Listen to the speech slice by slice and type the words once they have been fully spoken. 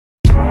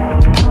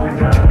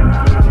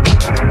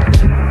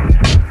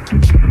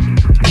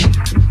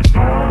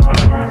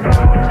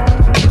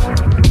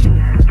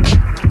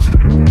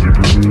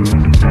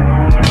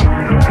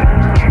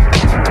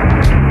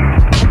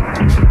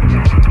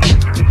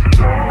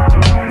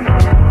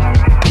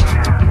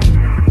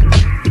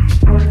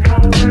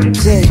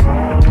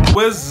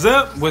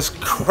What's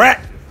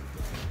crack?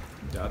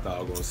 I thought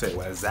I was gonna say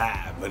what's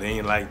that, but it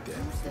ain't like that.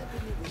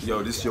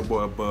 Yo, this your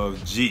boy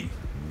Above G.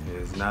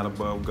 It's not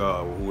above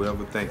God or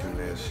whoever thinking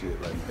that shit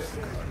like that.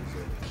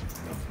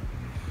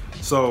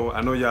 So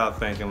I know y'all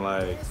thinking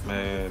like,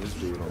 man, this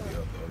dude don't be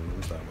up though. Let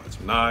me stop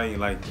watching. Nah, I ain't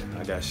like that.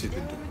 I got shit to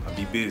do. I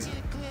be busy.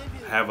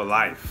 I have a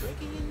life.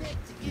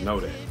 You know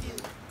that.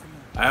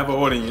 I have an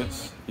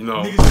audience. You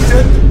know. Nigga,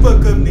 shut the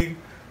fuck up, nigga.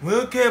 We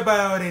don't care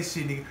about all that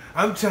shit, nigga.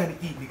 I'm trying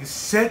to eat,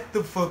 nigga. Shut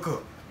the fuck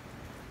up.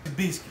 The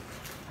biscuit.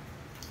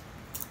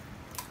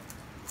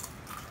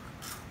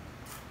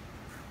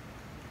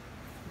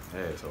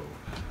 Asshole.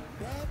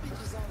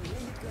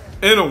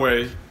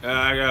 Anyway,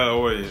 I got an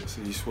audience.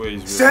 He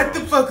sways. Shut the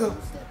fuck up.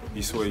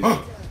 He sways.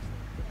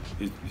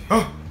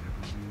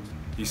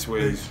 He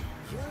sways.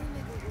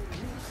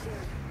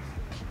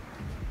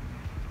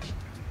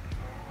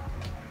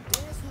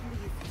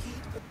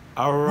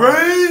 All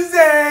right.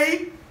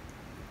 Rose.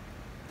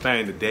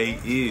 Thing today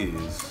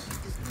is.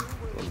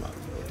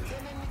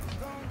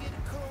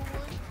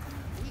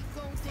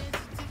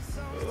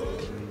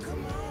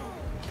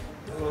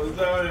 It's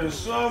out here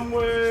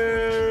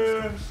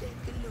somewhere.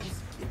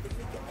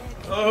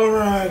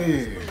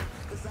 Alrighty.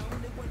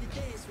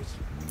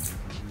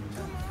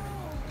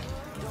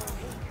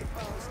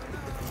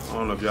 I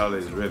don't know if y'all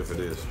is ready for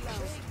this.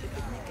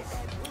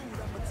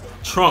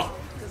 Trump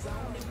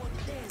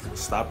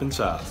stopping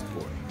child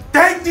support.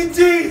 Thank you,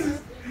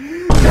 Jesus.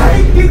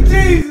 Thank you,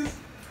 Jesus.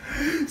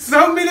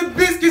 So many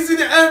biscuits in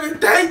the oven.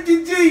 Thank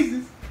you,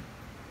 Jesus.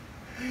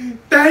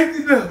 Thank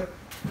you, Lord.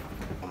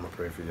 I'm gonna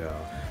pray for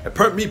y'all.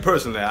 And me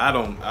personally, I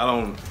don't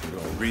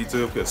agree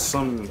to it because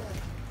some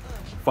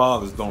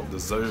fathers don't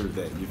deserve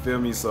that. You feel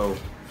me? So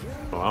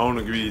I don't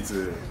agree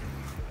to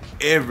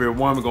every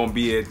woman gonna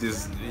be at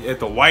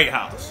the White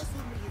House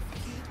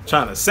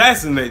trying to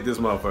assassinate this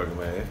motherfucker,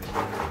 man.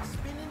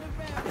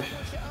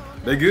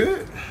 They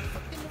good?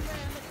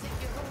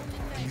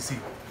 You see.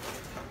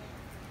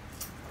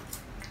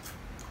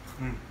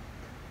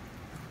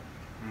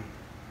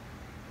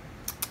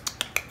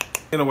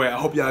 Anyway, I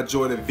hope y'all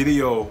enjoyed the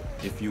video.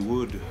 If you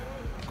would,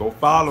 go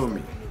follow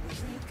me.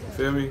 You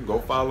feel me? Go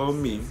follow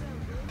me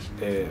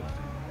at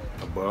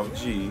Above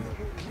G2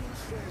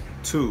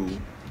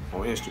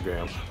 on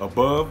Instagram,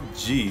 Above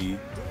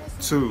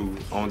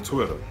G2 on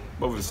Twitter.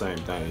 Both the same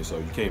thing, so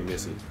you can't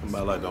miss it. I'm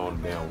about like the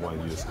only damn one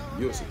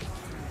you'll see.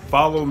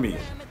 Follow me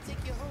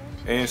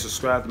and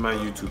subscribe to my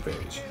YouTube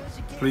page.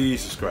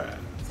 Please subscribe.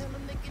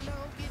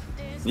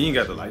 You ain't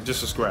got to like, just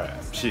subscribe.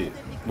 Shit.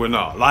 Well,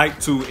 no, like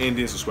to and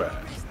then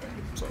subscribe.